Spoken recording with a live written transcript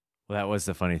Well, that was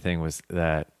the funny thing was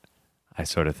that I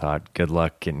sort of thought, good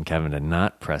luck getting Kevin to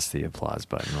not press the applause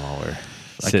button while we're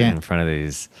sitting in front of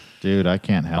these. Dude, I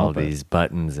can't help all these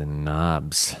buttons and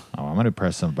knobs. Oh, I'm going to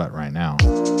press some button right now.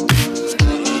 Just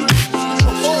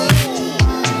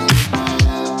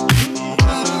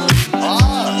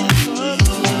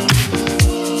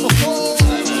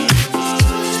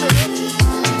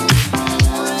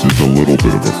a little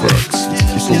bit of effects.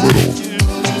 Just a little.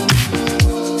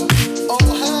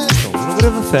 A little bit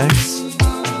of effects.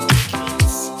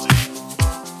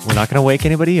 We're not going to wake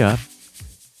anybody up.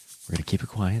 We're going to keep it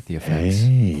quiet, the effects.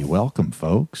 Hey, welcome,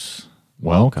 folks.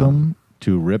 Welcome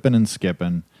to Rippin' and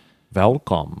Skippin'.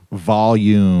 Welcome.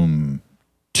 Volume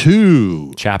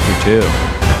 2. Chapter 2.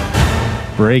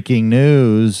 Breaking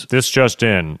news. This just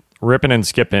in. Rippin' and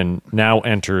Skippin' now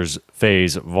enters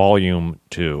phase Volume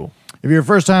 2. If you're a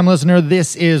first-time listener,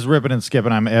 this is Rippin' and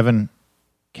Skippin'. I'm Evan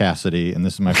Cassidy, and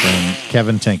this is my friend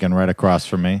Kevin Tinkin right across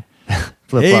from me.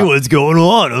 Hey, what's going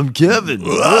on? I'm Kevin.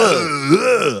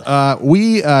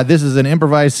 This is an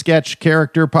improvised sketch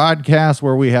character podcast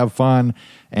where we have fun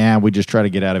and we just try to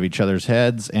get out of each other's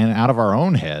heads and out of our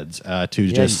own heads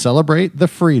just celebrate the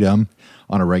freedom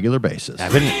on a regular basis.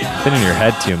 I've been in your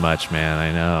head too much, man.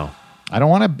 I know. I don't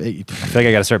want to. I feel like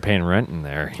I got to start paying rent in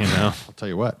there. You know. I'll tell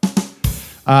you what.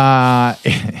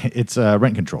 It's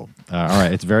rent controlled. All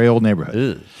right, it's a very old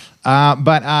neighborhood.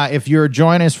 But if you're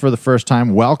joining us for the first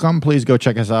time, welcome. Please go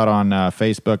check us out on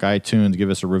Facebook, iTunes. Give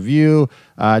us a review.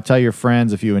 Tell your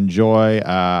friends if you enjoy.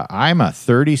 I'm a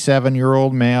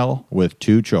 37-year-old male with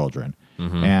 2 children.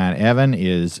 Mm-hmm. And Evan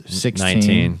is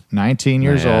 19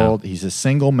 years old. He's a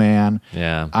single man.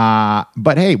 Yeah.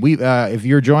 But hey, if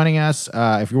you're joining us,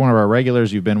 if you're one of our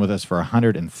regulars, you've been with us for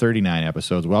 139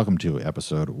 episodes. Welcome to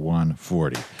episode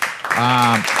 140.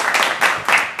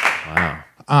 Wow.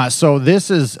 So this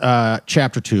is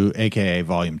chapter 2, a.k.a.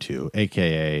 volume 2,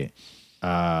 a.k.a.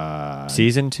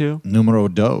 Season 2? Numero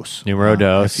dos. Numero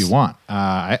dos. If you want.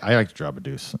 I like to drop a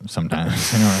deuce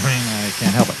sometimes. You know what I mean? I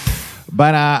can't help it.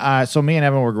 But so me and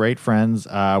Evan were great friends.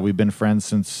 We've been friends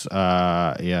since,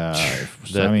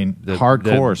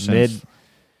 hardcore since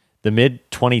the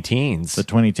mid-20-teens. The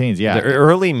 20-teens, yeah. The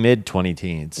early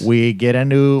mid-20-teens. We get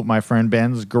into my friend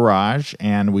Ben's garage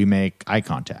and we make eye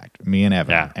contact, me and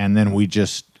Evan. Yeah. And then we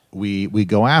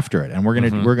go after it. And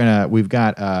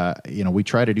we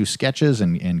try to do sketches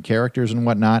and characters and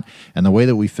whatnot. And the way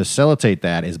that we facilitate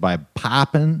that is by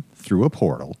popping through a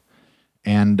portal.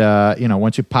 And,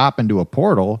 once you pop into a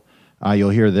portal,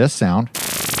 you'll hear this sound.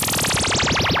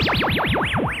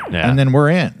 Yeah. And then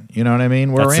we're in. You know what I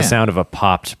mean? That's the sound of a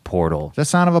popped portal. The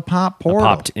sound of a popped portal.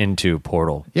 A popped into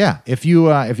portal. Yeah. If you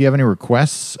have any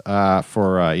requests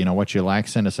for what you like,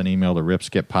 send us an email to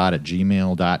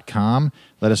ripskippod@gmail.com.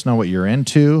 Let us know what you're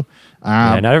into.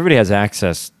 Not everybody has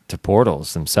access to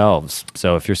portals themselves.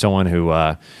 So if you're someone who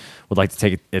would like to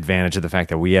take advantage of the fact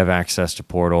that we have access to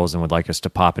portals and would like us to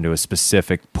pop into a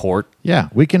specific port. Yeah,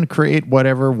 we can create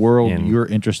whatever world you're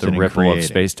interested in creating. The ripple of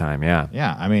space-time, yeah.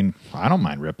 Yeah, I mean, I don't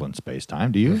mind rippling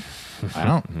space-time. Do you? I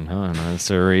don't. No,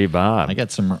 sorry, Bob. I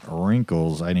got some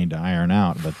wrinkles I need to iron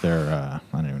out, but they're, I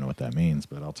don't even know what that means,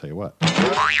 but I'll tell you what.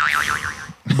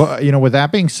 But, with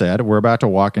that being said, we're about to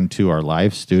walk into our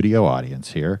live studio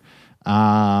audience here.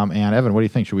 And Evan, what do you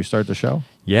think? Should we start the show?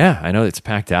 Yeah, I know it's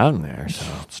packed out in there, so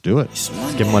let's do it. Let's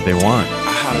give them what they want.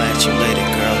 I'll holler at you later,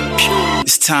 girl.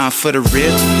 It's time for the rip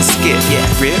and skip. Yeah,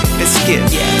 rip and skip.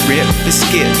 Yeah, rip and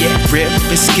skip. Yeah, rip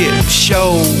and skip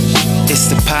show. It's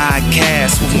the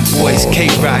podcast with my boys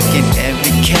K-Rock and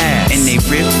Evan Cass. And they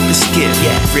rip and skip.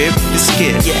 Yeah, rip and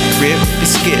skip. Yeah, rip and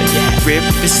skip. Yeah, rip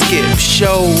and skip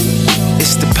show.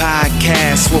 It's the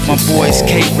podcast with my boys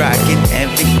K-Rock and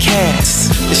Evan Cass.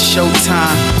 It's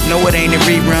showtime. No, it ain't a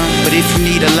rerun, but if you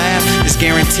need a laugh, it's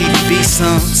guaranteed to be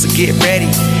some. So get ready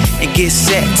and get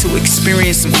set to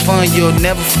experience some fun you'll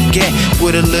never forget.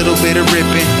 With a little bit of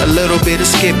ripping, a little bit of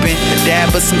skipping, a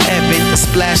dab of some Evan, a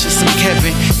splash of some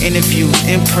Kevin. Interviews,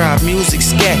 improv, music,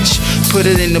 sketch. Put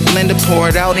it in the blender, pour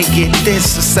it out, and get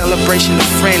this. A celebration of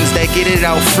friends that get it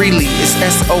out freely. It's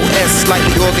SOS,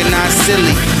 slightly organized,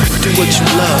 silly. Do what you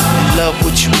love and love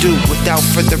what you do. Without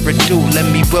further ado, let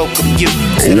me welcome you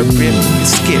to the rip and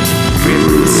skip, rip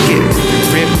and skip,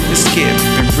 rip and skip,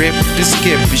 and rip and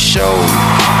skip show.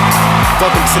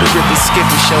 Welcome to the Rip and Skip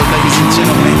show, ladies and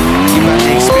gentlemen. You about to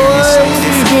experience something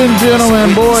different. Ladies and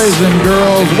gentlemen, boys and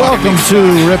girls, welcome to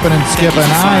Rippin' and Skippin'.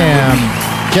 I am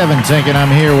Kevin Tinkin.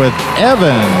 I'm here with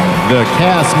Evan, the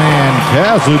Castman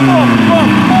Cassidy.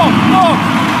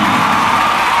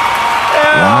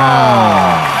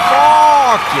 Wow.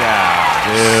 Fuck yeah,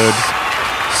 dude.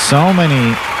 So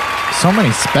many So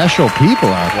many special people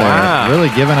out there. Wow. Really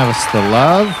giving us the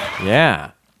love.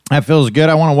 Yeah. That feels good.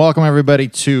 I want to welcome everybody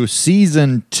to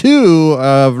season 2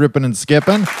 of Rippin' and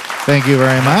Skippin'. Thank you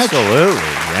very much. Absolutely.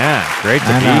 Yeah. Great to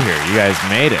And, be here. You guys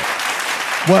made it.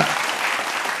 What?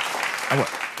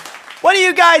 What do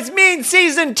you guys mean,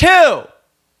 season 2?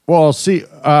 Well, see,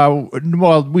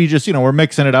 we just, we're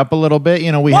mixing it up a little bit.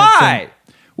 We Why?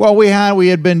 had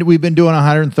we've been doing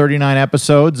 139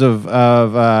 episodes of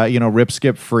Rip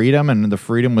Skip Freedom, and the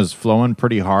freedom was flowing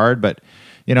pretty hard. But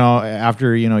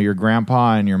after your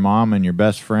grandpa and your mom and your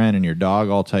best friend and your dog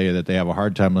all tell you that they have a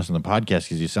hard time listening to the podcast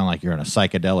because you sound like you're in a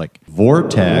psychedelic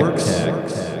vortex.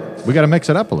 We got to mix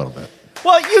it up a little bit.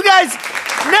 Well, you guys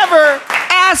never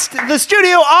asked the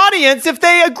studio audience if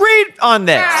they agreed on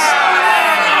this.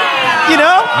 You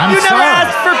never sorry.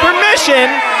 asked for permission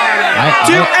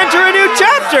to enter a new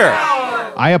chapter.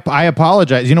 I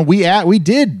apologize. We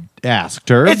did ask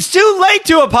her. It's too late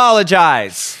to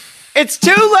apologize. It's too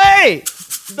late.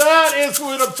 That is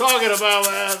what I'm talking about,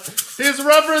 man. He's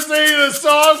referencing the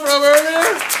song from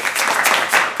earlier.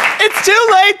 It's too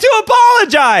late to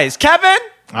apologize, Kevin.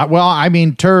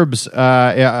 Turbs, for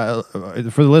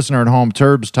the listener at home,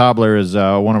 Turbs Tobler is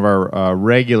one of our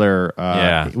regular,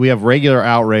 we have regular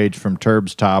outrage from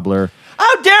Turbs Tobler.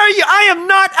 How dare you? I am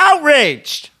not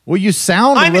outraged. Well, you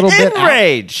sound a I'm little bit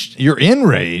enraged. You're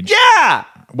enraged? Yeah.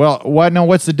 Well,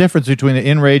 what's the difference between the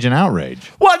enrage and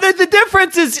outrage? Well, the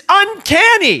difference is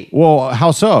uncanny. Well,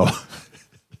 how so?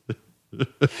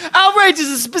 Outrage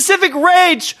is a specific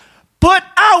rage put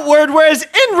outward, whereas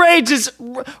enrage is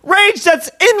rage that's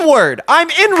inward. I'm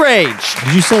enraged.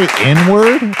 Did you say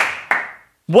inward?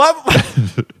 What?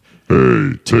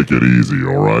 Hey, take it easy,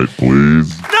 all right,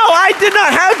 please? No, I did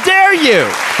not. How dare you?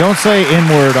 Don't say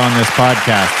inward on this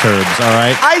podcast, Turbs, all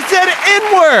right? I said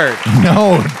inward.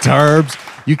 No, Turbs.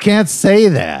 You can't say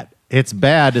that. It's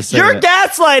bad to say You're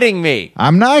that. gaslighting me.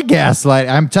 I'm not gaslighting.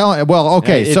 I'm telling. Well,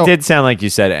 okay. It so did sound like you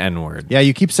said N-word. yeah,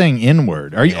 you keep saying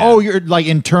inward. Are you? Yeah. Oh, you're like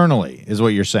internally is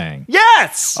what you're saying.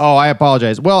 Yes. Oh, I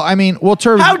apologize. Well,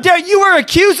 Turbs. How dare you were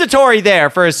accusatory there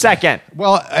for a second.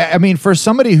 Well, for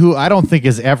somebody who I don't think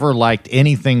has ever liked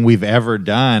anything we've ever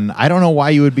done, I don't know why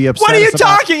you would be upset. What are you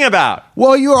talking about?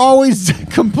 Well, you're always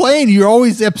complaining. You're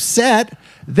always upset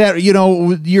that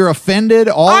you're offended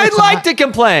all the I'd time. like to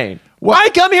complain. What? I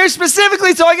come here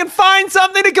specifically so I can find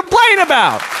something to complain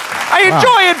about. I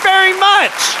enjoy it very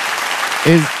much.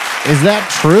 Is that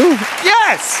true?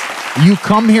 Yes. You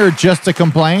come here just to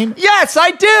complain? Yes, I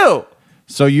do.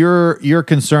 So your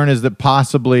concern is that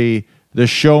possibly the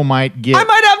show might get. I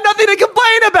might have nothing to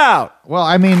complain about. Well,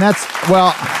 I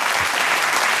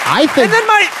think. And then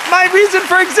my reason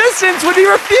for existence would be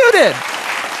refuted.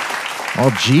 Oh,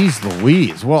 geez,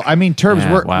 Louise. Well, Turbs,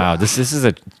 Yeah, wow. This is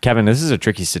Kevin. This is a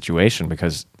tricky situation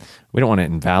because we don't want to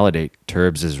invalidate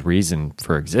Turbs' reason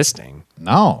for existing.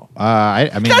 No,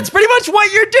 That's pretty much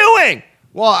what you're doing.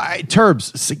 Well,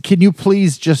 Turbs, can you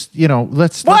please just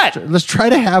let's try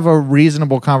to have a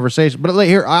reasonable conversation. But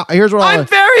here's what I'm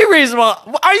very reasonable.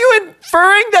 Are you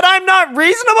inferring that I'm not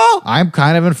reasonable? I'm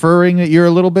kind of inferring that you're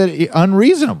a little bit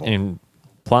unreasonable.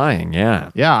 Implying,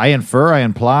 yeah. Yeah, I infer, I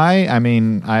imply. I'm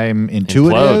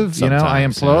intuitive. Implode I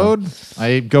sometimes, implode.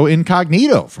 I go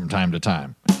incognito from time to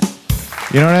time.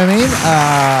 You know what I mean?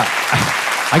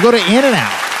 I go to in and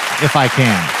out if I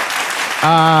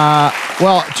can.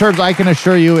 Well, Turbs, I can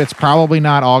assure you it's probably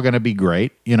not all going to be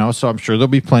great, so I'm sure there'll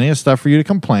be plenty of stuff for you to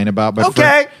complain about. But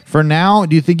okay. For now,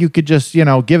 do you think you could just,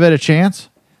 give it a chance?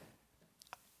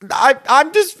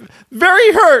 I'm just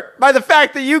very hurt by the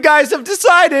fact that you guys have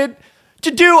decided to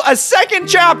do a second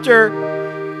chapter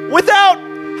without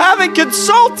having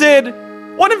consulted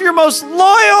one of your most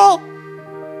loyal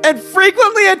and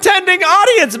frequently attending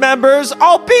audience members,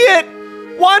 albeit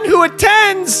one who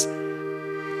attends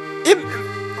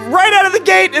right out of the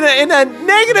gate in a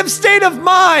negative state of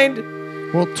mind.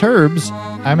 Well, Turbs,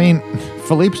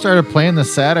 Philippe started playing the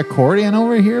sad accordion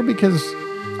over here because...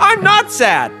 I'm not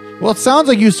sad. Well, it sounds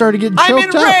like you started getting I'm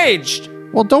choked up. enraged.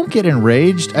 Well, don't get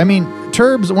enraged.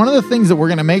 Turbs, one of the things that we're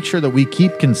going to make sure that we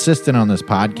keep consistent on this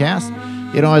podcast,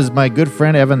 as my good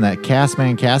friend Evan, that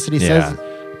Castman Cassidy says,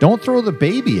 don't throw the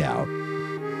baby out.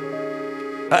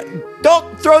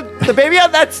 Don't throw the baby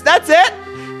out. That's it.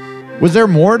 Was there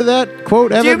more to that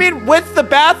quote, Evan? Do you mean with the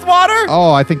bathwater?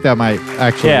 Oh, I think that might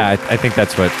actually. Yeah, I think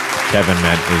that's what Kevin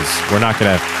meant. Is we're not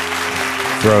going to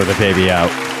throw the baby out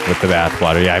with the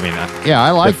bathwater. Yeah, I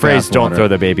like the phrase bath "don't water. throw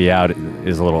the baby out"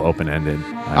 is a little open-ended.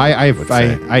 I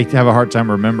have a hard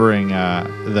time remembering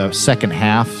the second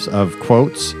halves of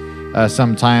quotes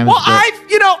sometimes. Well,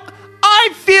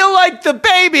 I feel like the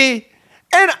baby,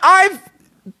 and I've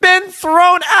been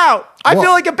thrown out. I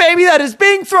feel like a baby that is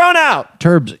being thrown out.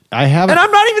 Turbs, I haven't. And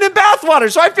I'm not even in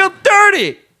bathwater, so I feel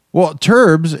dirty. Well,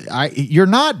 Turbs, you're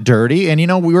not dirty,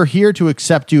 and we're here to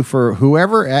accept you for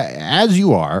whoever as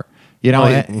you are. He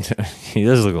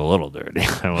does look a little dirty,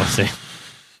 I will say.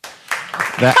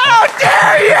 How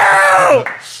dare you?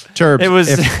 Turbs, It was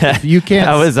if you can't.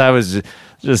 I was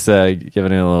just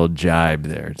giving it a little jibe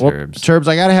there, Well, Turbs. Turbs,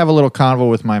 I got to have a little convo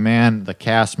with my man, the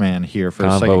cast man here for a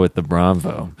second. Combo with the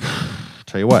Bromvo.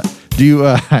 Tell you what, do you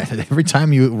every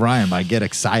time you rhyme, I get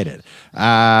excited.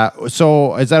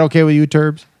 So is that okay with you,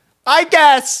 Turbs? I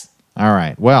guess. All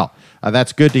right. Well,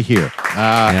 that's good to hear.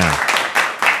 Yeah.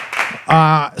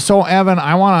 So Evan,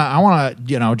 I wanna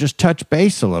just touch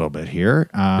base a little bit here.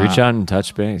 Reach out and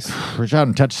touch base. Reach out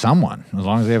and touch someone as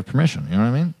long as they have permission. You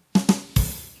know what I mean?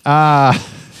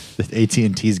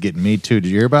 AT&T's getting me too. Did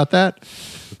you hear about that?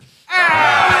 Okay,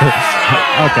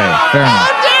 fair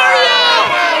enough. How dare you?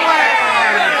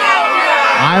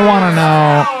 I want to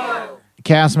know,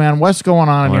 Castman, what's going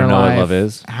on in your Wanna know life? what love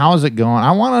is? How's it going?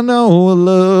 I want to know what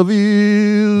love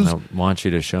is. I want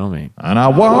you to show me. And I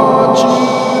want you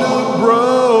to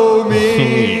bro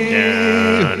me.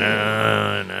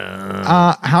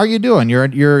 How are you doing?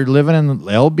 You're living in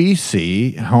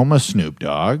LBC, home of Snoop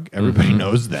Dogg. Everybody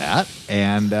knows that.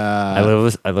 And I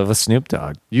live with Snoop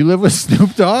Dogg. you live with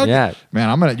Snoop Dogg? Yeah.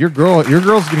 Man, your girl's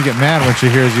gonna get mad when she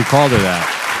hears you called her that.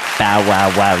 Bow wow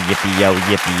wow yippee yo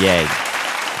yippee yay.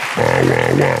 Wow,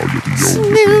 wow, wow, yippee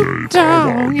yo,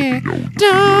 yippee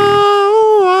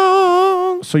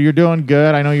yay. So you're doing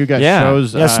good. I know you got Yeah,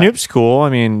 shows. yeah. Snoop's cool. I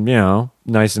mean,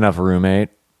 nice enough roommate.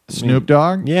 Snoop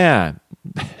Dogg? Yeah.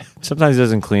 Sometimes he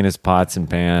doesn't clean his pots and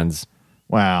pans.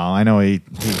 Well, I know he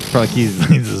probably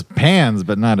cleans his pans,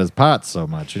 but not his pots so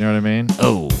much. You know what I mean?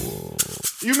 Oh.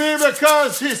 You mean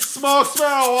because he smokes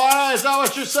marijuana? Is that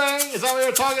what you're saying? Is that what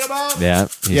you're talking about? Yeah.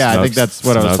 Yeah, I think that's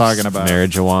what I was talking about.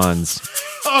 Marijuans.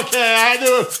 Okay, I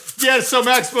do get some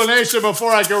explanation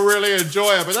before I can really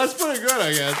enjoy it, but that's pretty good,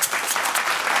 I guess.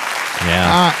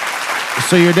 Yeah.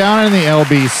 So you're down in the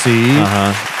LBC.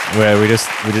 Well,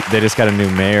 they just got a new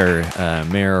mayor,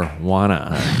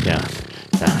 marijuana. Yeah.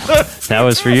 That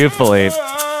was for you, Philippe.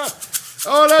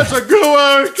 Oh, that's a good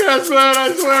one, Casman.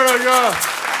 I swear to God.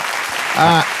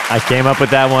 I came up with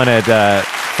that one at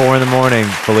 4 a.m,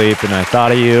 Philippe, and I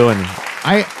thought of you and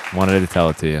I wanted to tell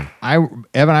it to you.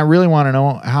 Evan, I really want to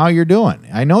know how you're doing.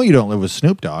 I know you don't live with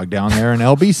Snoop Dogg down there in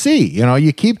LBC.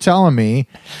 You keep telling me,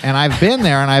 and I've been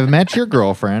there and I've met your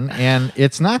girlfriend, and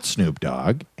it's not Snoop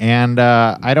Dogg. And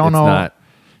I don't know. Not.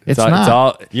 It's all, not. It's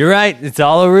all. You're right. It's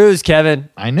all a ruse, Kevin.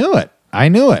 I knee it. I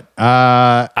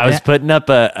I was putting up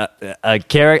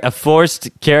a forced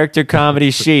character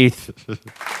comedy sheath.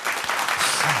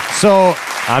 So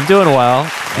I'm doing well.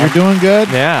 you're doing good?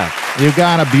 Yeah. You've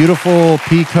got a beautiful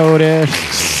pea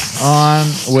coat-ish on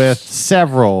with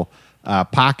several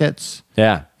pockets.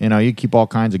 Yeah. You keep all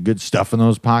kinds of good stuff in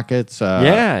those pockets.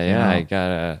 I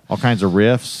got all kinds of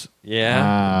riffs.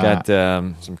 got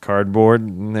some cardboard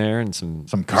in there and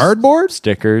some cardboard,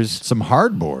 stickers. some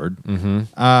hardboard.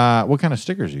 Mm-hmm. What kind of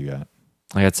stickers you got?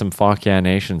 I got some Fuck Yeah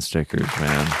Nation stickers,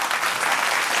 man.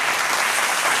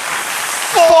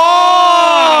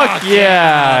 Fuck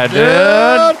yeah,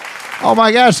 dude. Oh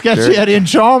my gosh, Sketchy Eddie and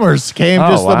Chalmers came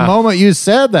just the moment you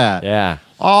said that. Yeah.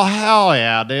 Oh hell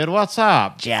yeah, dude. What's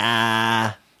up?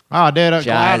 Ja. Oh, dude.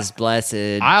 Ja's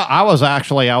blessed. I was at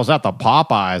the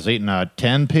Popeyes eating a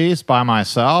 10-piece by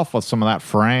myself with some of that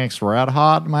Frank's Red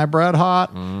Hot, my bread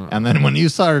hot. And then when you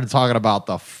started talking about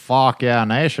the Fuck Yeah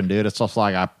Nation, dude, it's just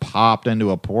like I popped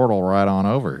into a portal right on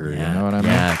over here. You know what I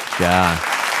mean? Yeah,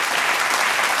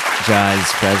 Ja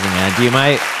is present, man. Do you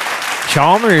might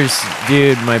Chalmers,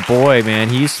 dude, my boy,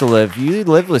 man, you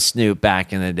lived with Snoop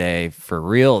back in the day, for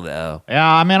real, though. Yeah,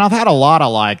 I mean, I've had a lot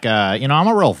of I'm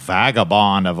a real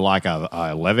vagabond of like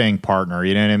a living partner,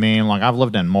 you know what I mean? Like I've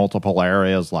lived in multiple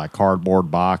areas, like cardboard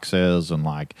boxes and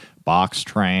like box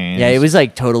trains. Yeah, it was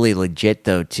like totally legit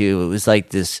though too. It was like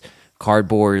this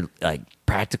cardboard, like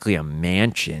practically a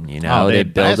mansion. Oh, they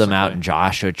dude, build them out basically. in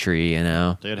Joshua Tree.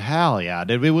 Dude, hell yeah.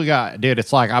 Dude,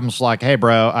 it's like, I'm just like, hey,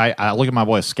 bro, I look at my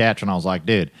boy Sketch and I was like,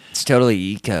 dude. It's totally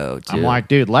eco, too. I'm like,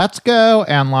 dude, let's go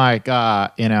and like,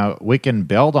 we can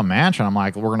build a mansion. I'm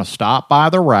like, we're going to stop by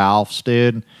the Ralphs,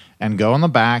 dude, and go in the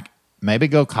back, maybe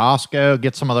go Costco,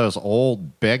 get some of those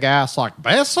old big ass, like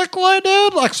basically,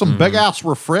 dude, like some big ass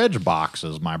refrig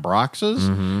boxes, my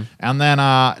Broxes. And then,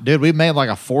 dude, we made like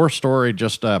a 4-story,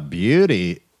 just a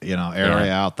beauty,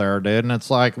 area out there, dude. And it's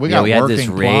like, we got we had working this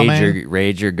plumbing.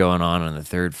 rager going on the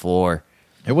 3rd floor.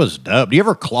 It was dope. Do you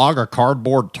ever clog a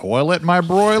cardboard toilet, my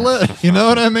broilet? You know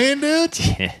what I mean, dude?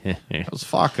 It was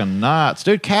fucking nuts.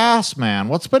 Dude, Cass, man,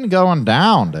 what's been going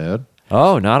down, dude?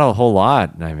 Oh, not a whole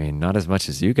lot. I mean, not as much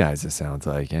as you guys, it sounds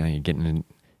like. Yeah, you're getting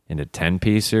into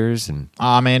 10-piecers and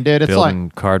I mean, dude, it's building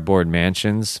like... cardboard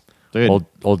mansions. Dude.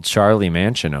 Old Charlie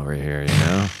Mansion over here, you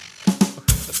know?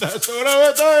 That's what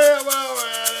I'm talking about,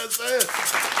 man. That's it.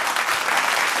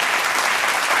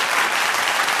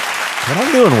 But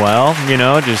I'm doing well, you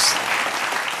know, just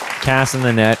casting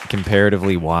the net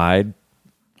comparatively wide.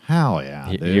 Hell yeah,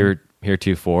 dude. Here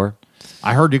heretofore.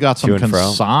 I heard you got some To and fro.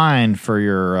 consign for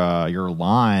your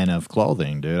line of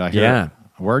clothing, dude. I hear. Yeah.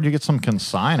 Where'd you get some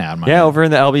consign at, man? Yeah, over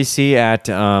in the LBC at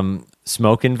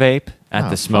Smoke and Vape, at Oh,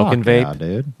 the Smoke and fuck Vape yeah,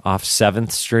 dude. off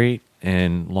 7th Street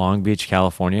in Long Beach,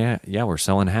 California. Yeah, we're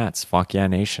selling hats. Fuck yeah,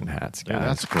 Nation hats, Dude, guys.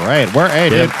 that's great. Where, hey,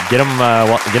 Get dude, them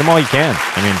all you can.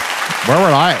 I mean, where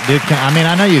would I, dude? I mean,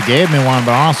 I know you gave me one,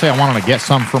 but honestly, I wanted to get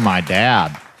some for my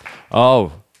dad.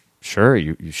 oh, sure,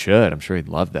 you should. I'm sure he'd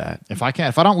love that. If I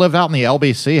don't live out in the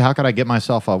LBC, how could I get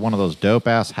myself one of those dope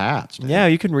ass hats? Dude? Yeah,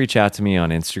 you can reach out to me on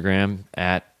Instagram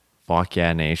at Fuck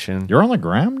Yeah Nation. You're on the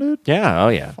gram, dude. Yeah, oh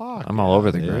yeah. Fuck I'm all yeah,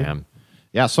 over the dude. gram.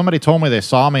 Yeah, somebody told me they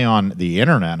saw me on the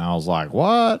internet, and I was like,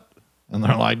 "What?" And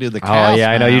they're like, "Dude, the cast, Oh yeah,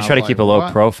 I know. man." You was try to like, keep a low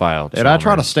 "What?" profile. Dude, I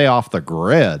try to Chalmers. stay off the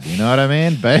grid. You know what I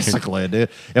mean? Basically, dude.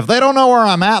 If they don't know where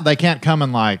I'm at, they can't come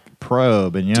and like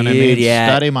probe and you know what I Dude, mean? yeah.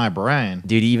 Study my brain.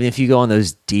 Dude, even if you go on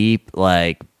those deep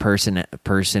like person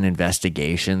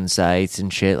investigation sites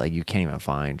and shit, like you can't even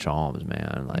find Chalmers,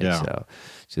 man. Like Yeah.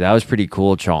 so that was pretty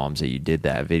cool, Chalmers, that you did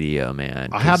that video, man.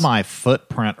 I had my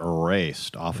footprint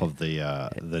erased off of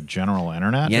the general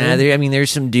internet. Yeah, dude. there's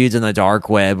some dudes on the dark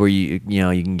web where you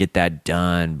can get that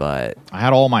done, but I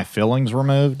had all my fillings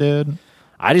removed, dude.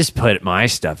 I just put my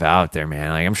stuff out there,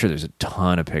 man. Like I'm sure there's a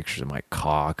ton of pictures of my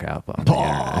cock up on the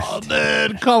internet. Oh,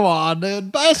 dude, come on,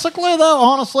 dude. Basically, though,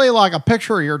 honestly, like a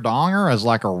picture of your donger is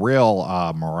like a real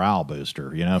morale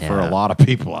booster, you know, for a Yeah. lot of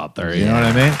people out there. You know what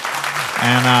I mean?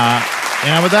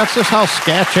 And but that's just how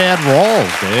Sketch Ad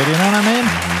rolls, dude. You know what I mean?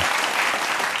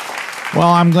 Well,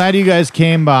 I'm glad you guys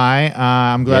came by.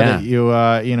 I'm glad that you,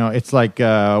 it's like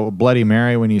Bloody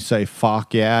Mary when you say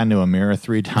 "fuck yeah" into a mirror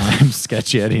 3 times.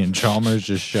 Sketch Eddie and Chalmers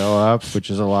just show up, which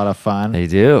is a lot of fun. They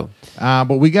do.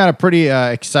 But we got a pretty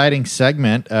exciting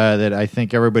segment that I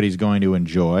think everybody's going to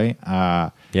enjoy. We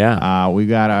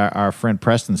got our friend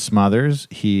Preston Smothers.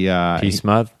 Peace,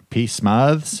 Mud. P.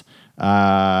 Smoths.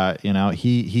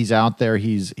 He's out there.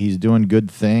 He's doing good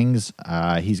things.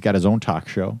 He's got his own talk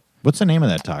show. What's the name of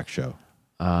that talk show?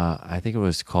 I think it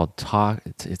was called Talk.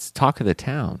 It's Talk of the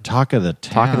Town. Talk of the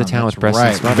Town. Talk of the Town That's with Preston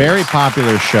right. Smothers. Very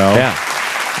popular show. Yeah.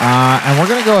 And we're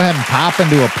going to go ahead and pop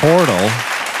into a portal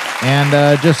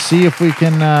and just see if we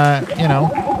can,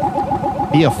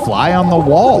 be a fly on the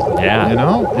wall. Yeah.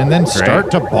 And then start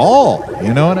to ball.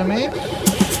 You know what I mean?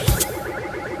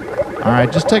 All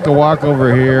right, just take a walk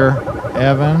over here.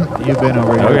 Evan, you've been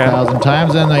over here 1,000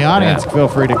 times. And the audience, feel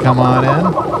free to come on in.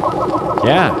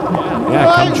 Yeah,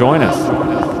 come join us.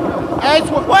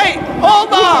 Wait,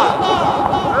 hold on.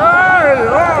 Hey,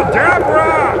 oh,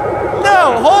 Deborah!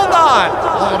 No, hold on.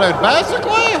 Oh, dude,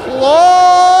 basically,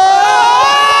 hello.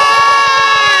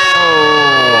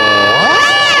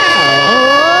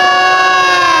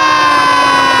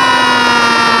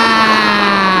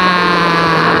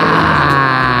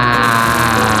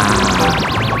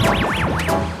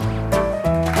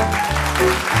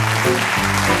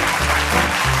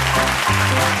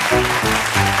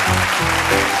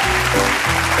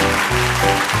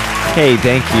 Hey,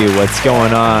 thank you. What's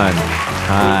going on?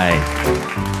 Hi.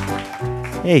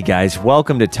 Hey, guys.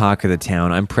 Welcome to Talk of the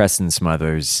Town. I'm Preston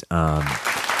Smothers.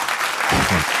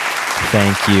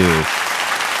 Thank you.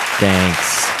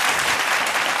 Thanks.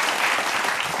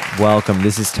 Welcome.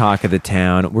 This is Talk of the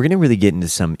Town. We're going to really get into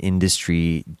some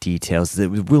industry details, the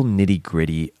real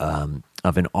nitty-gritty of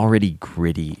an already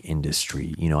gritty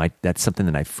industry. That's something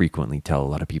that I frequently tell a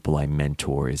lot of people I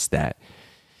mentor is that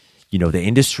the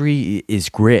industry is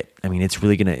grit. I mean, it's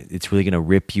really gonna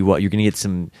rip you up. You're gonna get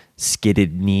some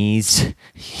skidded knees,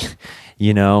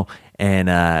 and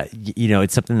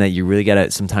it's something that you really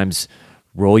gotta sometimes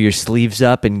roll your sleeves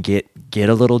up and get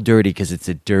a little dirty because it's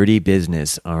a dirty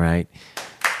business. All right.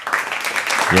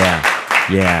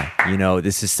 Yeah.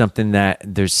 This is something that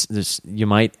there's you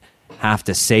might have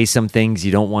to say some things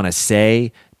you don't want to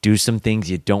say, do some things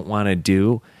you don't want to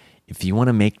do, if you want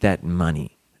to make that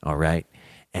money. All right.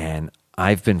 And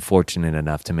I've been fortunate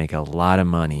enough to make a lot of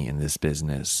money in this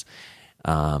business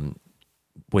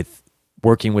with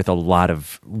working with a lot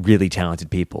of really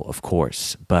talented people, of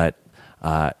course. But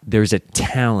there's a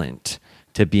talent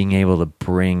to being able to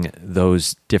bring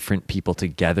those different people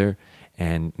together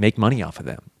and make money off of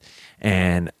them.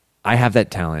 And I have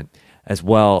that talent, as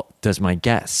well does my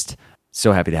guest.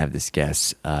 So happy to have this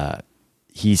guest.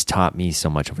 He's taught me so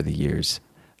much over the years.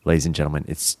 Ladies and gentlemen,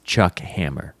 it's Chuck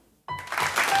Hammer.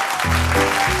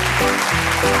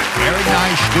 Very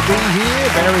nice to be here.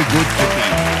 Very good to be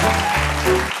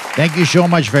here. Thank you so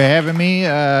much for having me,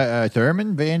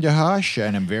 Thurman van der Haas,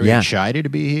 and I'm very excited to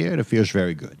be here. It feels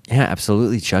very good. Yeah,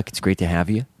 absolutely, Chuck. It's great to have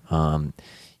you.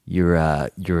 You're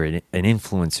an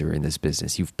influencer in this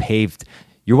business.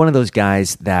 You're one of those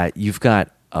guys that you've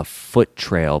got a foot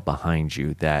trail behind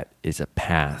you that is a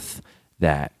path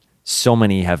that so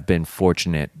many have been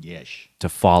fortunate to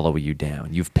follow you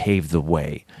down. You've paved the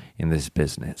way in this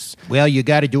business. Well, you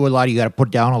got to do a lot. You got to put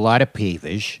down a lot of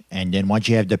pavers, and then once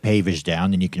you have the pavers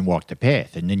down, then you can walk the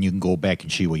path, and then you can go back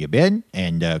and see where you've been.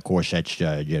 And of course, that's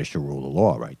just the rule of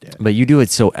law right there. But you do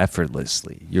it so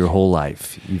effortlessly. Your whole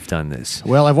life, you've done this.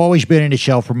 Well, I've always been into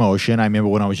self-promotion. I remember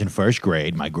when I was in first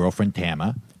grade, my girlfriend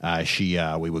Tama,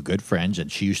 we were good friends,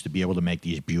 and she used to be able to make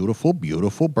these beautiful,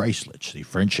 beautiful bracelets, the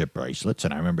friendship bracelets.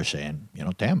 And I remember saying,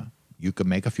 Tama, you could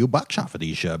make a few bucks off of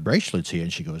these bracelets here.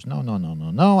 And she goes,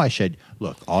 no. I said,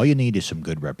 look, all you need is some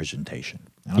good representation.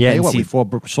 And I'll tell you what, we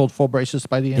sold 4 bracelets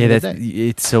by the end of the day.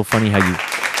 It's so funny how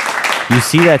you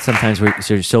see that sometimes where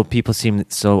so people seem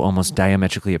so almost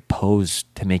diametrically opposed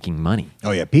to making money.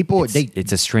 Oh yeah, people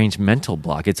it's a strange mental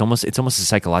block. It's almost a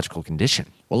psychological condition.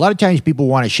 Well, a lot of times people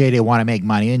want to say they want to make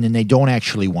money, and then they don't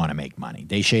actually want to make money.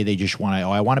 They say they just want to,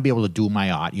 I want to be able to do my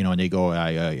art, and they go,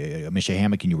 Mr.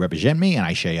 Hammer, can you represent me? And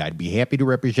I say, I'd be happy to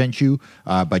represent you,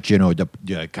 but,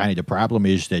 the kind of the problem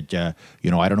is that, I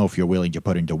don't know if you're willing to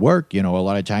put into work. A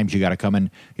lot of times you got to come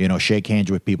and, shake hands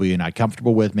with people you're not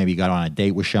comfortable with. Maybe you got on a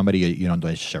date with somebody you don't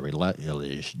necessarily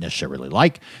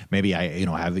like. Maybe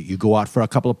have you go out for a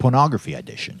couple of pornography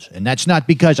auditions. And that's not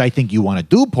because I think you want to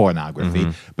do pornography,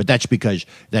 but that's because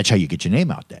that's how you get your name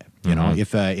out there.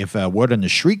 If a word on the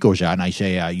street goes out and I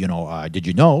say, did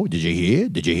you know? Did you hear?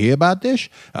 Did you hear about this?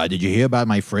 Did you hear about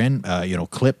my friend,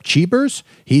 Clip Cheapers?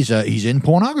 He's in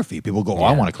pornography. People go,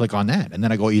 I want to click on that. And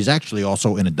then I go, he's actually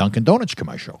also in a Dunkin' Donuts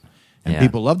commercial. And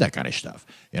people love that kind of stuff.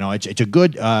 It's a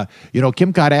good,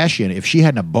 Kim Kardashian, if she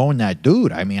hadn't boned that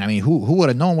dude, I mean, who would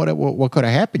have known what could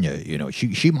have happened?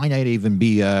 She might not even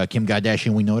be Kim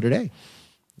Kardashian we know today.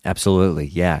 Absolutely,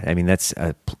 yeah. I mean, that's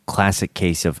a classic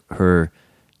case of her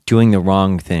doing the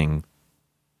wrong thing,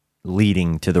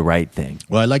 leading to the right thing.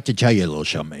 Well, I'd like to tell you a little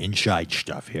something inside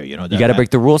stuff here. You got to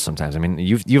break the rules sometimes. I mean,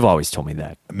 you've always told me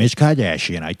that. Miss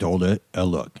Kardashian, I told her,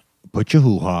 look, put your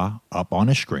hoo-ha up on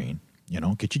a screen.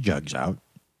 Get your jugs out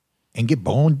and get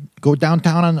boned. Go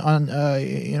downtown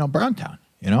on Browntown.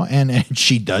 And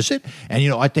she does it.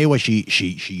 And I tell you what, she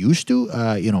used to.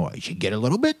 She'd get a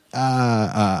little bit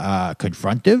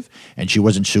confrontive, and she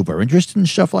wasn't super interested in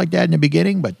stuff like that in the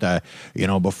beginning. But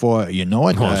before you know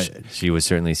it, she was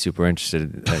certainly super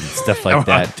interested in stuff like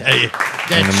that.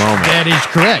 In the moment, that is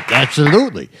correct,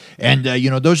 absolutely. And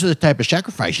those are the type of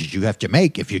sacrifices you have to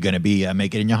make if you're going to be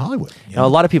make it in your Hollywood. Now, a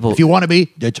lot of people, if you want to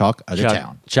be the talk of the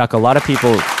town, Chuck. A lot of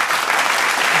people.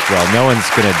 Well, no one's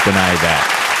going to deny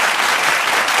that.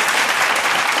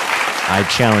 I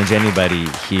challenge anybody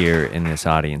here in this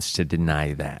audience to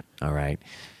deny that, all right?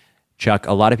 Chuck,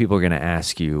 a lot of people are going to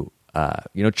ask you,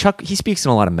 Chuck, he speaks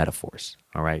in a lot of metaphors,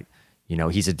 all right?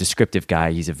 He's a descriptive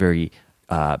guy. He's a very,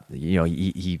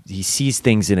 he sees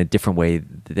things in a different way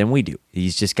than we do.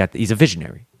 He's a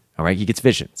visionary, all right? He gets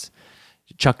visions.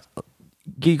 Chuck,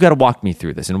 you got to walk me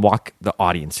through this and walk the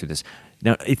audience through this.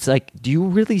 Now, it's like, do you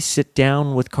really sit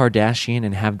down with Kardashian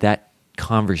and have that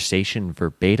conversation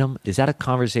verbatim? Is that a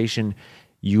conversation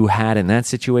you had in that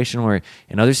situation, or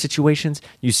in other situations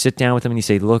you sit down with them and you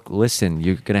say, look, listen,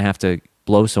 you're going to have to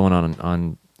blow someone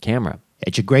on camera?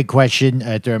 It's a great question,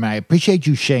 Thurman. I appreciate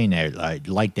you saying that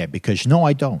like that, because no,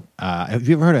 I don't. Have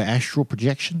you ever heard of astral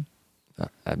projection?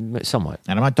 Somewhat.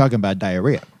 And I'm not talking about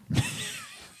diarrhea.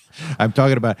 I'm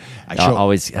talking about...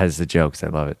 always has the jokes. I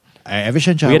love it. Ever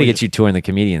since we got to get you touring the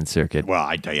comedian circuit. Well,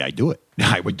 I tell you, I do it.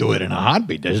 I would do it in a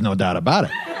heartbeat. There's no doubt about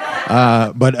it.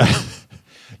 What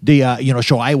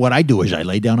I do is I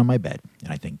lay down on my bed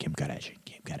and I think Kim Kardashian.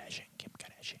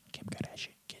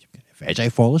 As I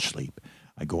fall asleep,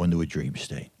 I go into a dream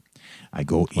state. I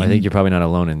think you're probably not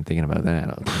alone in thinking about that.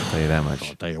 I'll tell you that much.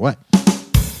 I'll tell you what.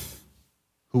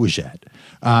 Who is that?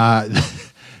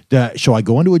 So I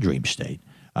go into a dream state.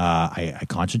 I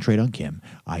concentrate on Kim.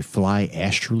 I fly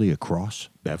astrally across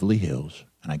Beverly Hills,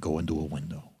 and I go into a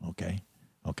window.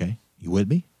 Okay, you with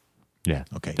me? Yeah.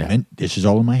 Okay. Yeah. And this is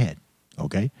all in my head.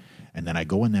 Okay, and then I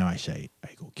go in there. I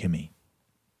go, Kimmy,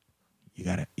 you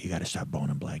gotta to start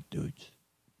boning black dudes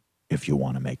if you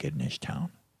want to make it in this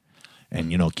town. And,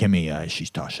 Kimmy, she's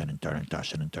tossing and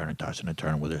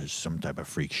turning with her some type of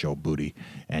freak show booty.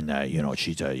 And,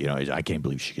 she's, I can't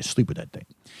believe she can sleep with that thing.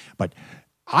 But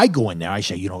I go in there, I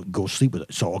say, go sleep with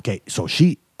it. So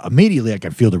she, immediately I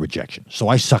can feel the rejection. So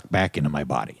I suck back into my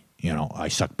body. I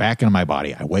suck back into my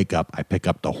body. I wake up, I pick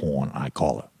up the horn, and I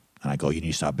call her. And I go, you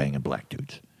need to stop banging black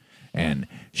dudes. And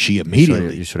she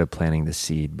immediately... You're sort of planting the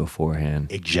seed beforehand.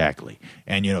 Exactly.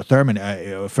 And,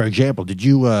 Thurman, for example, did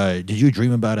you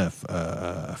dream about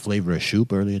a flavor of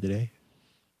soup earlier today?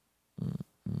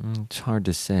 It's hard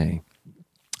to say.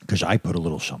 Because I put a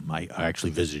little something. I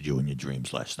actually visited you in your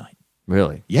dreams last night.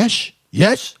 Really? Yes.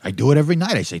 I do it every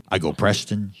night. I go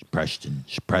Preston,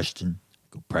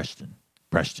 go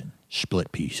Preston,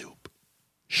 split pea soup.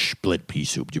 Split pea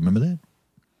soup. Do you remember that?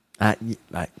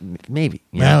 Maybe.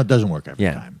 Yeah. Well, it doesn't work every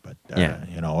time, but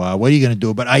what are you going to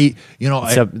do? But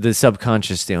the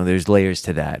subconscious, there's layers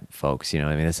to that, folks.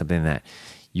 That's something that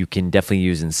you can definitely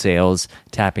use in sales,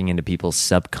 tapping into people's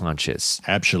subconscious.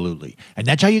 Absolutely, and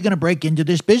that's how you're going to break into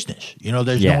this business.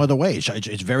 There's no other way.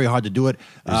 It's very hard to do it.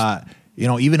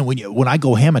 Even when I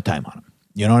go hammer time on them.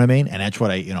 You know what I mean? And that's what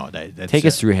Take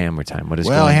us through Hammer Time. What is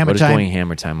going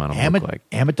Hammer Time on them look like?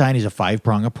 Hammer Time is a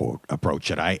 5-prong approach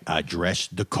that I address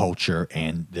the culture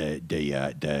and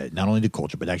the not only the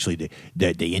culture but actually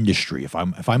the industry. If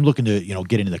I'm looking to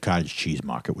get into the cottage cheese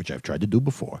market, which I've tried to do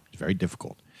before, it's very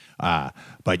difficult. But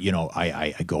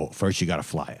I go first. You got a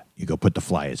flyer. You go put the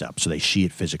flyers up so they see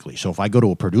it physically. So if I go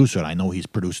to a producer and I know he's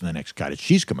producing the next cottage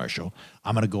cheese commercial,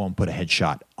 I'm going to go and put a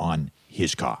headshot on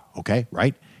his car. Okay,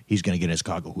 right? He's going to get in his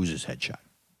car, go, who's his headshot?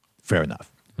 Fair enough.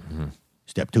 Mm-hmm.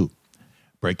 Step 2,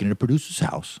 break into the producer's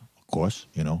house, of course,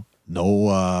 no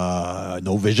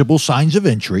visible signs of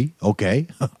entry, okay?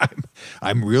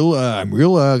 I'm real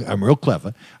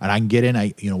clever, and I can get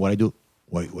in, what I do?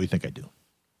 What do you think I do?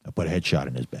 I put a headshot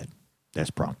in his bed. That's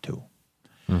prong 2.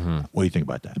 Mm-hmm. What do you think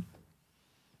about that?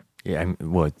 Yeah,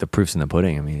 the proof's in the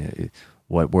pudding. I mean,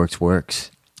 what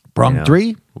works. Prong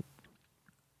 3,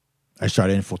 I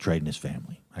started infiltrating his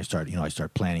family. I start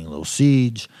planting little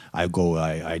seeds. I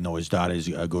know his daughter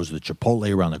goes to the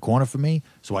Chipotle around the corner from me.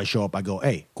 So I show up. I go,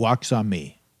 hey, guac's on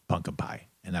me, pumpkin pie.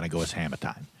 And then I go, it's hammer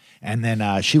time. And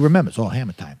then she remembers,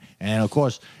 hammer time. And, of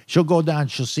course, she'll go down.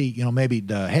 She'll see, maybe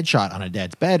the headshot on her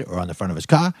dad's bed or on the front of his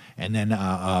car. And then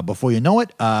before you know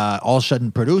it, all of a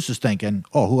sudden, producer's thinking,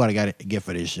 who I got to get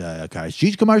for this cottage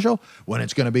cheese commercial? When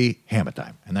it's going to be hammer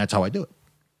time. And that's how I do it.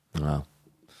 Wow.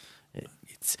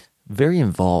 It's very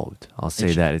involved. I'll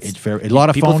say that. It's very, a lot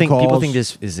of phone calls. People think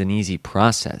this is an easy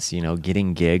process,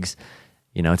 getting gigs.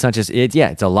 It's not just,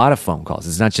 it's a lot of phone calls.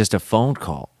 It's not just a phone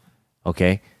call,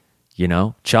 okay?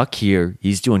 Chuck here,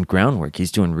 he's doing groundwork.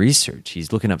 He's doing research.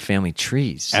 He's looking up family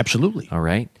trees. Absolutely. All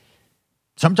right?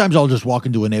 Sometimes I'll just walk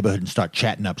into a neighborhood and start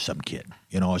chatting up some kid.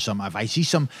 If I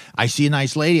see a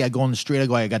nice lady, I go on the street, I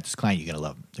go, I got this client, you're going to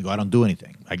love him. They go, I don't do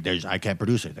anything. I can't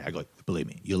produce anything. I go, believe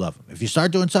me, you love him. If you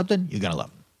start doing something, you're going to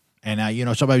love him.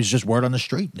 And, somebody's just word on the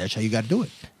street. That's how you got to do it.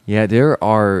 Yeah, there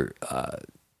are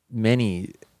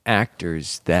many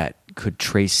actors that could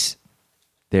trace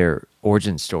their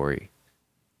origin story,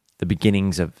 the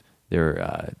beginnings of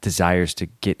their desires to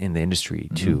get in the industry,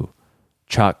 to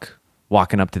Chuck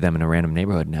walking up to them in a random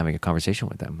neighborhood and having a conversation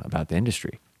with them about the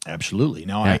industry. Absolutely.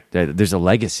 Now, there's a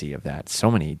legacy of that. So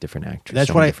many different actors,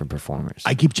 different performers.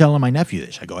 I keep telling my nephew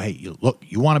this. I go, hey,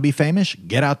 you want to be famous?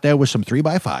 Get out there with some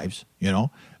 3x5s,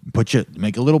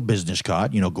 make a little business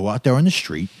card, go out there on the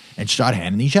street and start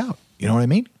handing these out. You know what I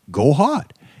mean? Go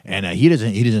hard. And he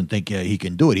doesn't think he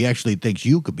can do it. He actually thinks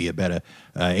you could be a better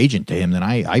agent to him than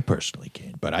I personally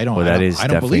can. But I don't. Well, I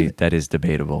don't believe it. That is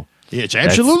debatable. Yeah, it's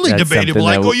absolutely debatable.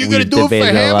 I go, you're going to do it for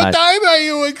hammer time? Are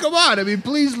you? Come on. I mean,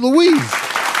 please, Louise.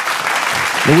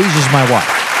 Louise is my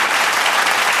wife.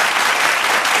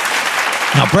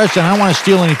 Now, Preston, I don't want to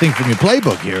steal anything from your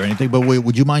playbook here or anything, but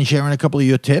would you mind sharing a couple of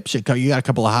your tips? You got a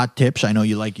couple of hot tips. I know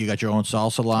you got your own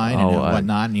salsa line and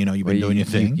whatnot, and you've been doing your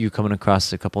thing. You coming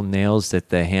across a couple nails that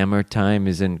the hammer time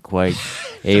isn't quite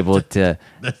able to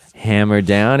hammer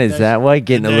down? Is that why?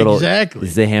 Exactly.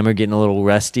 Is the hammer getting a little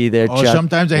rusty there, Chuck?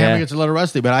 Sometimes the hammer gets a little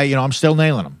rusty, but I'm still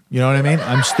nailing them. You know what I mean?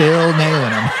 I'm still nailing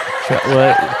them.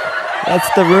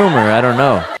 That's the rumor. I don't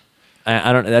know.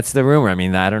 I don't. That's the rumor. I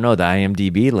mean, I don't know. The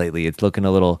IMDb lately, it's looking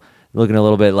a little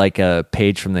bit like a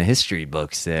page from the history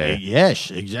books there. Yes,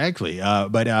 exactly.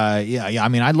 But I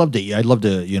mean, I'd love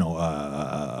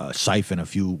to siphon a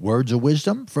few words of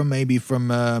wisdom from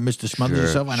Mr. Smothers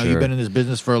yourself. I know you've been in this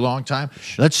business for a long time.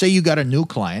 Let's say you got a new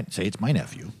client. Say it's my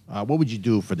nephew. What would you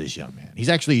do for this young man? He's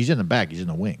in the back. He's in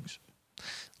the wings.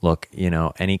 Look,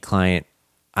 any client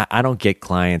I don't get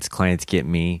clients. Clients get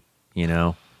me. You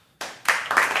know.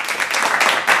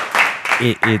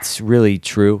 It's really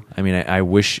true. I mean, I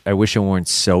wish it weren't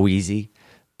so easy,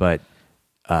 but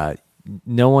there's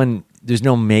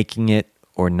no making it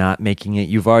or not making it.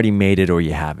 You've already made it or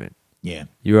you haven't. Yeah.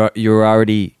 You're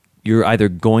either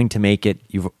going to make it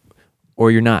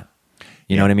or you're not.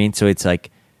 You know what I mean? So it's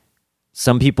like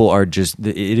some people are just.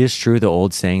 It is true, the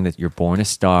old saying that you're born a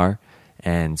star.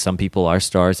 And some people are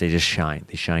stars. They just shine.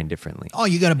 They shine differently. Oh,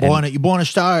 you're born a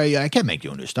star. I can't make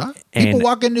you into a star. People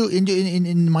walk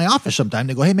in my office sometime.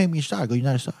 They go, "Hey, make me a star." I go, "You're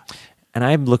not a star." And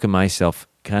I look at myself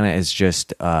kind of as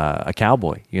just a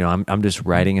cowboy. You know, I'm just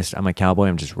riding I'm a cowboy.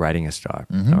 I'm just riding a star.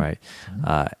 All right,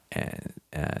 and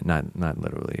not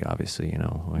literally, obviously. You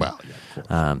know. Well, yeah, of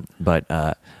course. But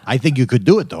I think you could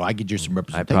do it though. I could use some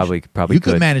representation. I probably you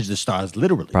could manage the stars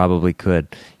literally. Probably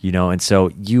could. You know, and so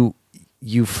you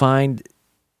find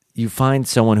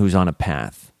someone who's on a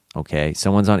path. Okay,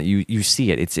 someone's on it. You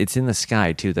see it. It's in the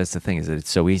sky too. That's the thing, is that it's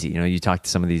so easy. You know, you talk to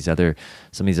some of these other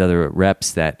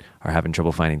reps that are having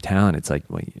trouble finding talent. It's like,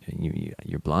 well,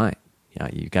 you're blind. Yeah,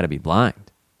 you got to be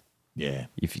blind. Yeah.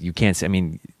 If you can't see, I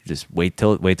mean, just wait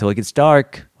till it gets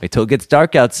dark. Wait till it gets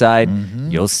dark outside.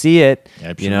 You'll see it.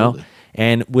 Absolutely. You know,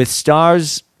 and with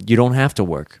stars, you don't have to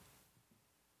work.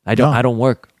 I don't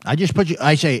work. I just put you.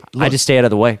 I say. Look, I just stay out of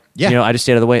the way. Yeah. You know, I just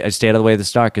stay out of the way. I stay out of the way of the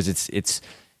star because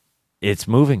it's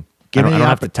moving. I don't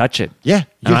have to touch it. Yeah.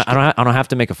 I don't have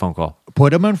to make a phone call.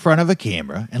 Put them in front of a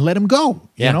camera and let them go.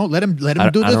 Yeah. You know, let them do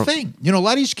the thing. You know, a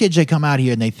lot of these kids, they come out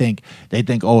here and they think,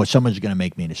 oh, someone's going to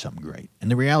make me into something great. And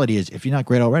the reality is, if you're not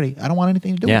great already, I don't want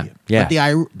anything to do with you. Yeah.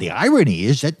 But the irony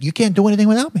is that you can't do anything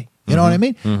without me. You know what I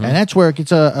mean? And that's where it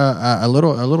gets a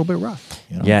little bit rough.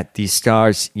 You know? Yeah, these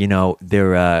stars, you know,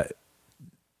 they're.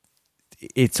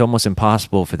 It's almost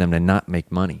impossible for them to not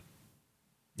make money.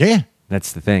 Yeah.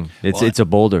 That's the thing. It's a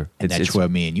boulder. And that's where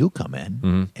me and you come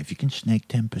in. If you can snake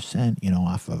 10%, you know,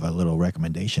 off of a little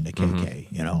recommendation to KK,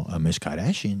 you know, Miss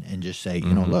Kardashian, and just say,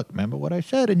 you know, look, remember what I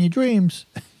said in your dreams.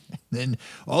 Then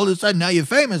all of a sudden now you're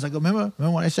famous. I go, remember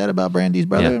what I said about Brandy's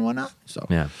brother and whatnot. So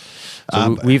yeah.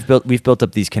 So we've built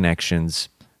up these connections,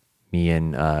 me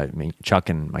and Chuck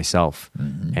and myself,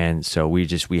 and so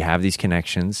we have these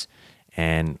connections,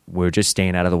 and we're just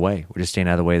staying out of the way. We're just staying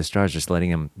out of the way of the stars, just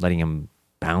letting them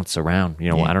bounce around. You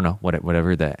know, I don't know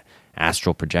whatever the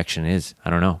astral projection is. I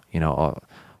don't know. You know,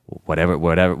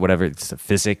 whatever. It's the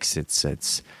physics.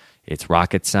 It's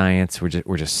rocket science.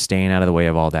 We're just staying out of the way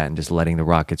of all that and just letting the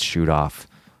rockets shoot off.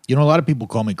 You know, a lot of people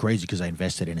call me crazy because I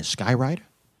invested in a Skyrider.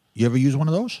 You ever use one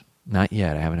of those? Not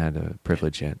yet. I haven't had the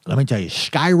privilege yet. Let me tell you,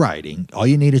 skywriting, all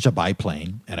you need is a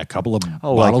biplane and a couple of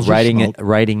bottles like of smoke.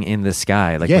 writing in the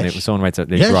sky. Like Yes. when someone writes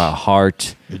they draw a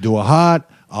heart. You do a heart.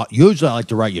 Usually I like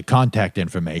to write your contact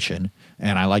information,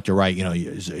 and I like to write, you know,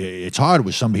 it's hard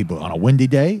with some people on a windy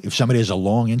day. If somebody has a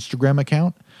long Instagram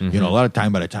account, you know, a lot of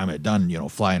time by the time I'm done, you know,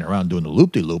 flying around doing the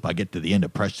loop-de-loop, I get to the end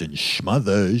of Preston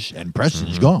Schmothers, and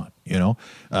Preston's gone, you know.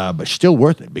 But still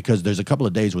worth it because there's a couple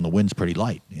of days when the wind's pretty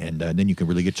light, and then you can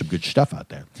really get some good stuff out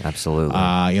there. Absolutely.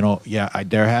 You know, yeah,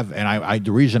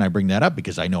 the reason I bring that up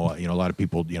because I know, you know, a lot of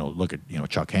people, you know, look at, you know,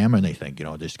 Chuck Hammer and they think, you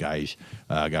know, this guy's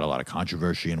got a lot of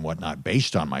controversy and whatnot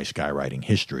based on my skywriting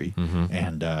history.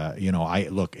 And, you know,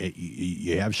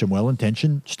 you have some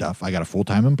well-intentioned stuff. I got a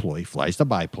full-time employee, flies the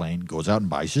biplane, goes out and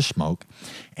buys his smoke.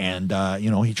 And, you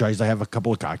know, he tries to have a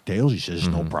couple of cocktails. He says,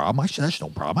 no problem. I said, that's no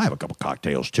problem. I have a couple of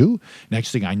cocktails too.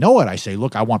 Next thing I know it, I say,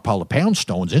 look, I want Paula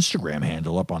Poundstone's Instagram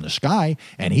handle up on the sky.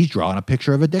 And he's drawing a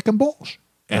picture of a dick and balls.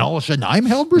 And all of a sudden, I'm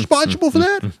held responsible for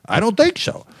that? I don't think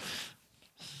so.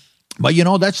 But you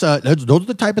know, those are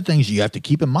the type of things you have to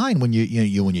keep in mind when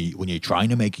you're trying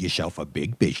to make yourself a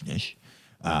big business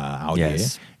out here.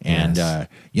 And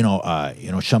you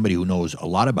know, somebody who knows a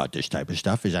lot about this type of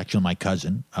stuff is actually my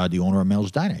cousin, the owner of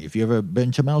Mel's Diner. Have you ever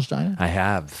been to Mel's Diner? I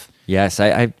have. Yes,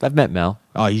 I've met Mel.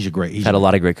 Oh, he's had a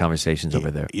lot of great conversations over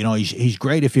there. You know, he's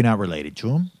great if you're not related to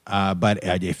him. But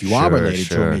if you are related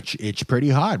to him, it's pretty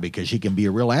hard because he can be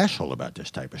a real asshole about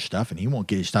this type of stuff, and he won't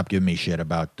stop giving me shit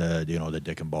about the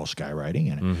dick and ball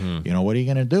skywriting. And you know, what are you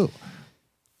going to do?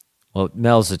 Well,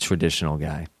 Mel's a traditional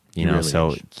guy, you know, really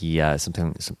so is. he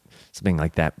something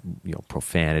like that, you know,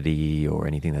 profanity or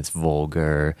anything that's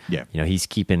vulgar. Yeah. You know, he's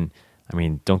keeping. I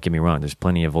mean, don't get me wrong. There's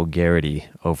plenty of vulgarity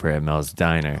over at Mel's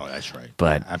Diner. Oh, that's right.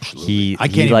 But Yeah, absolutely. he I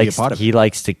can't he even likes be a part of he it.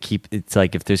 likes to keep. It's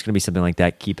like if there's going to be something like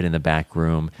that, keep it in the back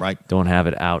room. Right. Don't have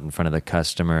it out in front of the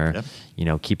customer. Yep. You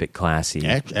know, keep it classy.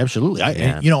 Absolutely.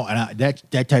 Yeah.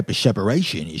 That type of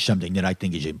separation is something that I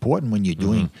think is important when you're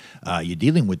doing, you're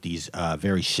dealing with these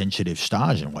very sensitive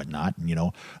stars and whatnot.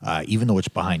 And, even though it's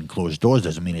behind closed doors,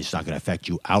 doesn't mean it's not going to affect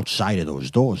you outside of those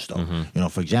doors, though.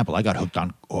 For example, I got hooked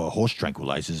on horse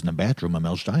tranquilizers in the bathroom of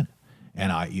Mel's Diner.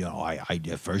 And I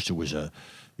at first it was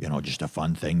just a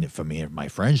fun thing that for me and my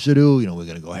friends to do. We're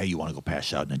going to go, hey, you want to go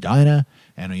pass out in the diner?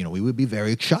 And, we would be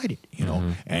very excited,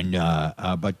 And,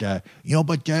 Passed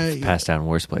out in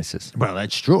worse places. well,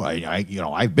 that's true.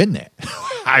 I've been there.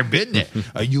 I've been there.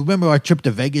 You remember our trip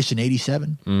to Vegas in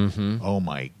 '87? Mm-hmm. Oh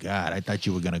my God! I thought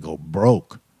you were going to go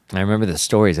broke. I remember the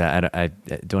stories. I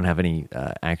don't have any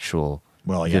actual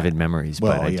vivid memories,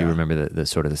 but I do remember the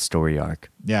sort of the story arc.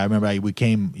 Yeah, I remember we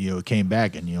came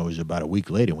back, and it was about a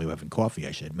week later, and we were having coffee.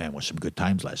 I said, "Man, was some good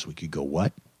times last week." You go,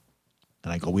 "What?"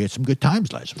 And I go, "We had some good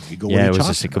times last week." You go, "What are Yeah, you it was talking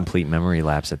just a about?" complete memory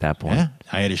lapse at that point. Yeah,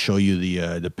 I had to show you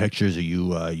the pictures of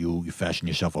you fashioned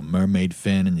yourself a mermaid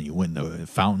fin, and then you went in the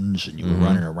fountains, and you were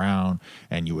running around,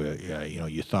 and you were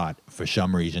you thought for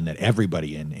some reason that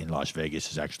everybody in Las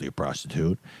Vegas is actually a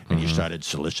prostitute, and you started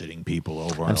soliciting people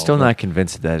over. I'm still not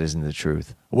convinced that isn't the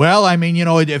truth. Well, I mean,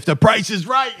 if the price is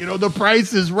right, the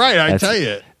price is right. I tell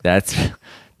you,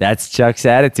 That's Chuck's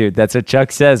attitude. That's what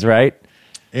Chuck says, right?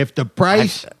 if the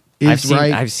price I've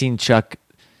right. seen Chuck.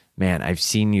 Man, I've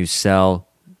seen you sell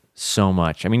so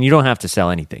much. I mean, you don't have to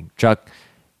sell anything, Chuck.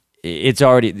 It's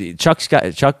already Chuck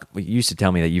used to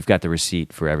tell me that you've got the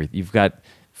receipt for everything. You've got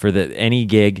for any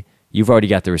gig. You've already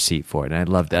got the receipt for it, and I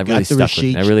loved that. That really stuck with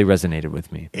me. That really resonated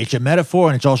with me. It's a metaphor,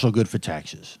 and it's also good for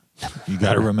taxes. You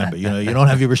got to remember, you don't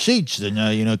have your receipts, then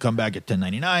come back at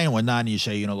 1099 and whatnot, and you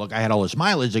say, look, I had all this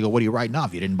mileage. They go, what are you writing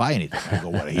off? You didn't buy anything. I go,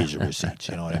 what? Here's your receipts.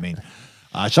 You know what I mean?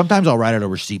 Sometimes I'll write out a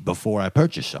receipt before I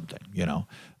purchase something,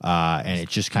 and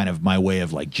it's just kind of my way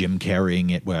of like Jim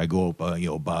carrying it, where I go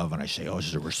above and I say, oh, this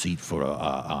is a receipt for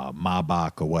a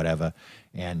Maybach or whatever.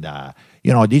 And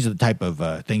these are the type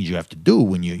of things you have to do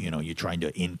when you're trying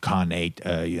to incarnate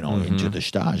into the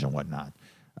stars and whatnot.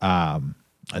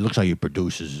 It looks like your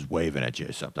producer's is waving at you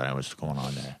or something. I don't know what's going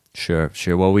on there. Sure.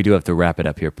 Well, we do have to wrap it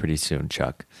up here pretty soon,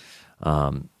 Chuck.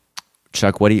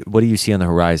 Chuck, what do you see on the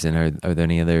horizon? Are there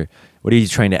any other? What are you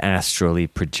trying to astrally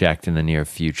project in the near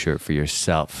future for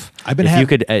yourself?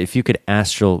 If you could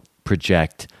astral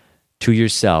project to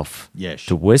yourself, Yes.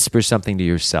 to whisper something to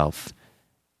yourself,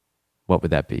 what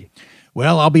would that be?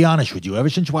 Well, I'll be honest with you. Ever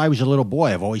since I was a little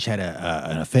boy, I've always had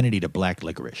an affinity to black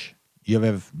licorice. You ever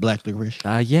have black licorice?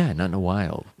 Yeah, not in a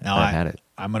while. Now, I've had it.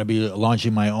 I'm going to be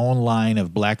launching my own line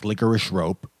of black licorice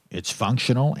rope. It's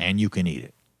functional, and you can eat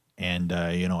it. And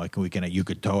you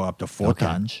could tow up to 4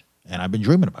 tons. And I've been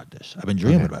dreaming about this.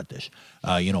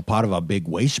 Part of our big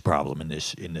waste problem in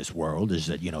this world is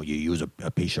that you use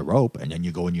a piece of rope and then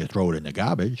you go and you throw it in the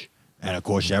garbage. And of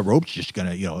course, that rope's just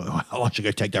gonna how long is it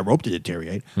gonna take that rope to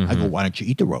deteriorate? I go, why don't you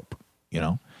eat the rope?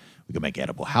 We can make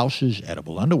edible houses.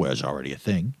 Edible underwear is already a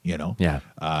thing. Yeah.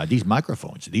 These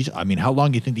microphones. How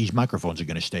long do you think these microphones are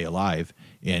going to stay alive?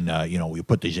 And we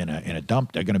put these in a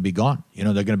dump. They're going to be gone.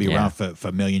 They're going to be around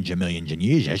for millions and millions of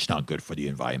years. That's not good for the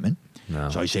environment. No.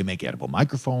 So I say make edible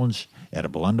microphones,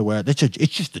 edible underwear. It's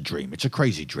just a dream. It's a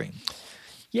crazy dream.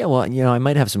 Yeah, well, I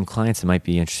might have some clients that might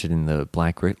be interested in the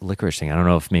black licorice thing. I don't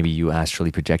know if maybe you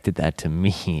astrally projected that to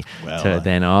me to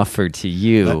then offer to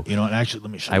you. But, actually,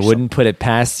 let me show you I wouldn't put it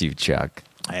past you, Chuck.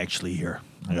 I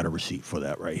got a receipt for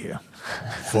that right here.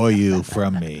 For you,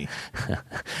 from me.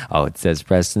 Oh, it says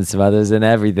Preston Smothers and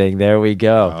everything. There we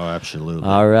go. Oh, absolutely.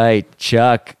 All right,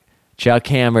 Chuck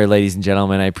Hammer, ladies and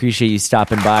gentlemen. I appreciate you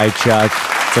stopping by, Chuck.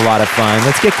 It's a lot of fun.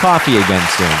 Let's get coffee again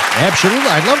soon. Absolutely.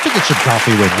 I'd love to get some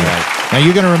coffee with you. Now,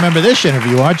 you're going to remember this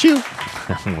interview, aren't you?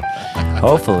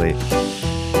 Hopefully.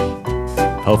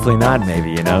 Hopefully not,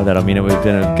 maybe. That'll mean it would have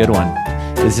been a good one.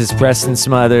 This is Preston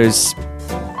Smothers.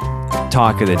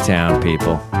 Talk of the town,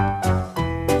 people.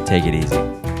 Take it easy.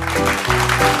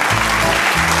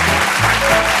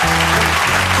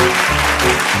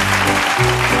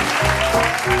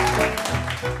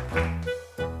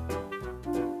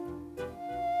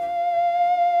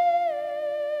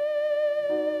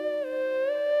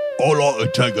 I'd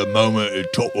like to take a moment to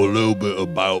talk a little bit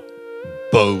about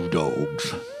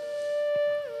bulldogs.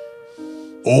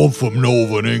 I'm from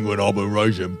Northern England. I've been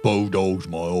raising bulldogs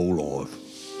my whole life.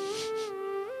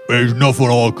 There's nothing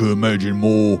I can imagine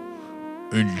more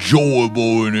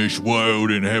enjoyable in this world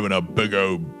than having a big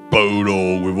old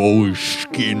bulldog with all his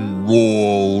skin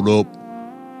rolled up.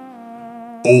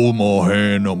 hold my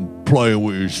hand, I'm playing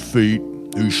with his feet.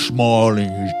 He's smiling,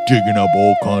 he's digging up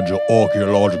all kinds of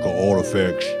archaeological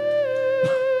artifacts.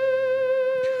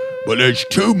 But there's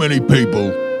too many people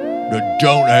that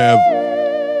don't have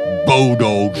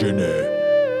bulldogs in their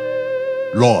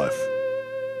life.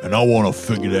 And I want to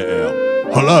figure that out.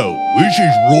 Hello, this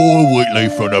is Roy Whitley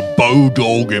from the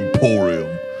Bulldog Emporium.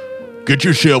 Get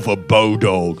yourself a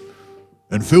bulldog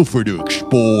and feel free to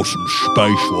explore some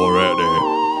space while you're out there.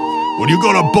 When you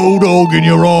got a bulldog in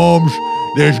your arms,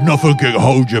 there's nothing can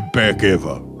hold you back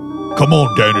ever. Come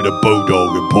on down to the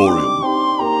Bulldog Emporium.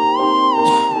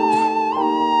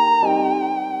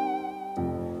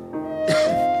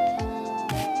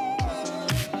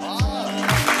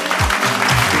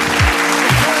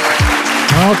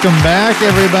 Welcome back,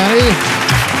 everybody.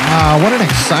 What an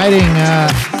exciting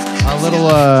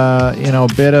little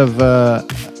bit of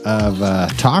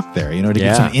talk there. To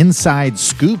get some inside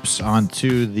scoops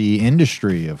onto the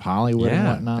industry of Hollywood and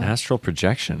whatnot. Astral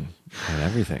projection and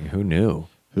everything. Who knew?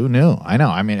 Who knew? I know.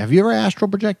 I mean, have you ever astral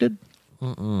projected?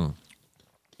 I've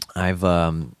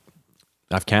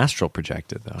castral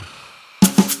projected though.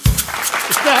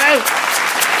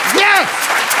 Yes!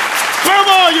 Come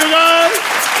on, you guys!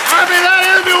 I mean, that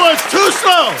interview was too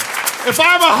slow. If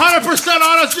I'm 100%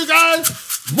 honest, you guys,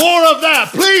 more of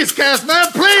that. Please, cast man,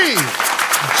 please.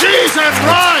 Jeez and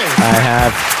Christ. I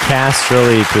have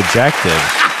castrally projected.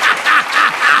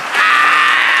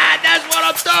 That's what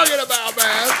I'm talking about,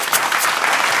 man.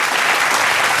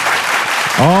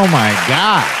 Oh, my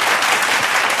God.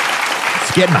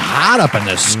 It's getting hot up in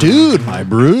the stew, my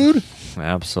brood.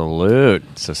 Absolute.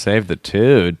 So save the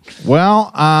tood.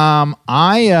 Well,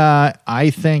 I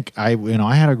think I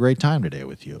had a great time today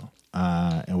with you,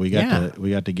 and we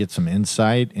got to get some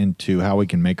insight into how we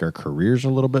can make our careers a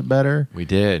little bit better. We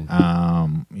did. I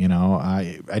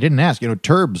didn't ask.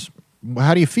 Turbs,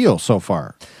 how do you feel so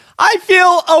far? I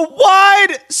feel a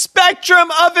wide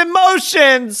spectrum of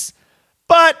emotions,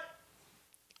 but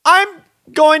I'm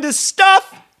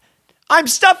stuffing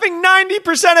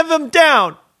 90% of them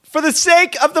down for the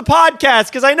sake of the podcast,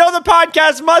 because I know the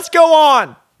podcast must go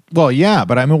on. Well, yeah,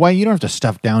 but I mean, why you don't have to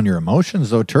stuff down your emotions,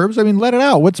 though, Turbs? I mean, let it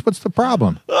out. What's the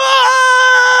problem? We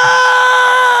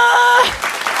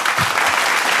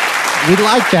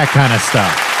like that kind of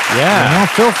stuff. Yeah.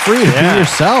 Feel free to be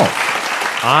yourself.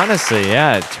 Honestly,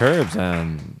 yeah, Turbs.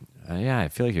 I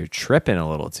feel like you're tripping a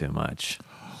little too much.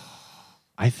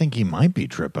 I think he might be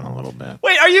tripping a little bit.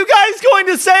 Wait, are you guys going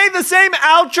to say the same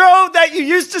outro that you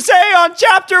used to say on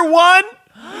chapter 1?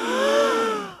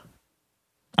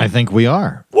 I think we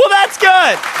are. Well, that's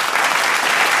good.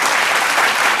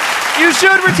 You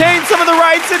should retain some of the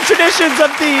rights and traditions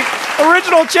of the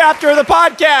original chapter of the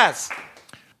podcast.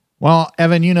 Well,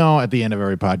 Evan, at the end of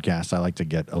every podcast, I like to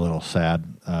get a little sad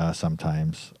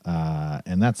sometimes.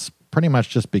 And that's pretty much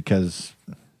just because,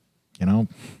 we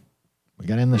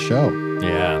got in the show.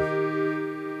 Yeah.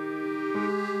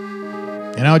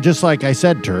 Just like I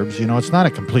said, Turbs, it's not a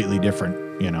completely different,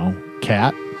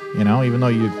 cat, even though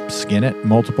you skin it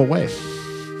multiple ways.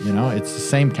 It's the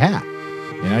same cat.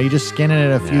 You just skin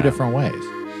it a few different ways.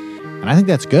 And I think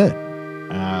that's good.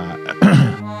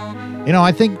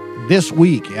 I think this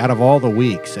week, out of all the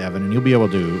weeks, Evan, and you'll be able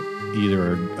to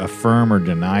either affirm or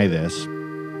deny this,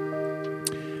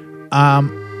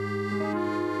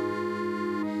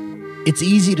 it's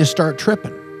easy to start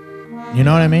tripping. You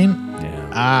know what I mean?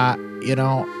 Yeah.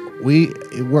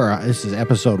 This is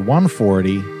episode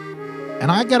 140,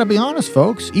 and I gotta be honest,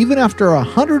 folks, even after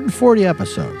 140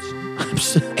 episodes,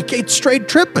 I get straight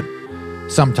tripping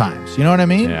sometimes. You know what I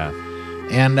mean? Yeah.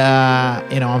 And,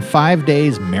 I'm 5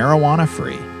 days marijuana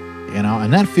free,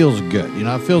 and that feels good.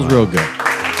 It feels real good.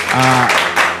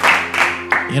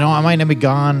 I might not be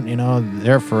gone,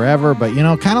 there forever, but,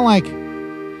 kind of like,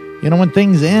 when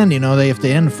things end, they have to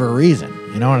end for a reason.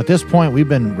 And at this point, we've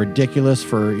been ridiculous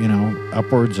for,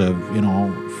 upwards of,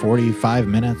 45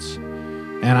 minutes.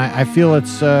 And I feel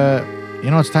it's,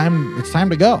 it's time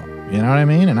to go. You know what I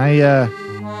mean? And I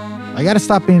got to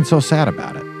stop being so sad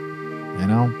about it,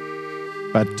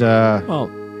 But, well,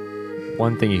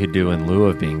 one thing you could do in lieu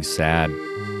of being sad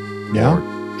or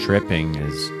tripping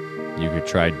is you could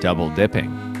try double dipping.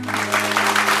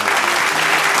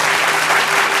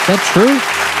 Is that true?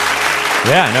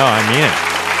 Yeah, no, I mean it.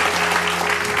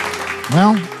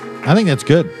 Well, I think that's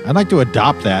good. I'd like to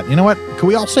adopt that. You know what? Can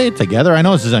we all say it together? I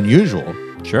know this is unusual.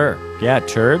 Sure. Yeah,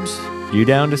 Turbs, you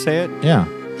down to say it? Yeah.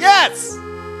 Yes!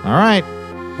 All right.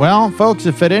 Well, folks,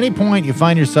 if at any point you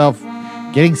find yourself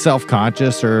getting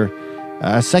self-conscious or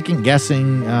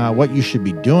second-guessing what you should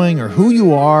be doing or who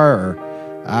you are or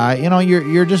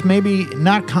you're just maybe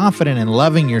not confident in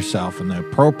loving yourself in the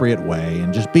appropriate way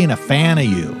and just being a fan of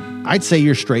you, I'd say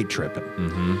you're straight tripping.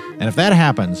 And if that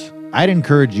happens, I'd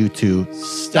encourage you to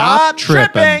stop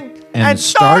tripping and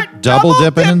start double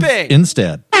dipping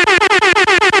instead.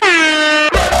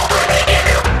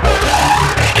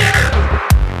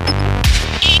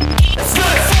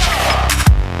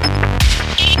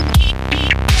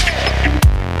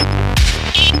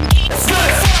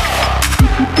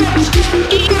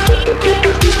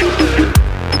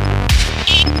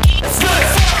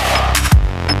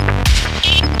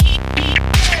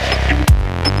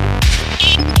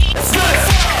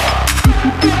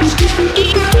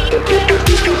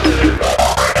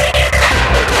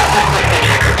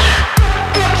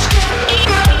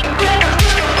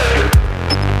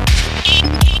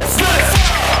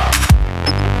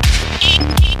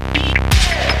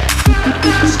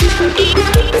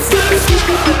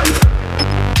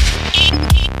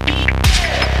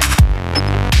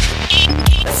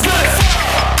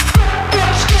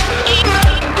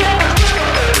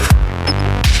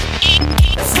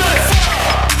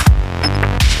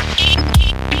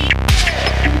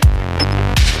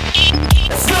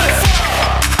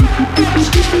 Let's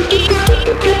go.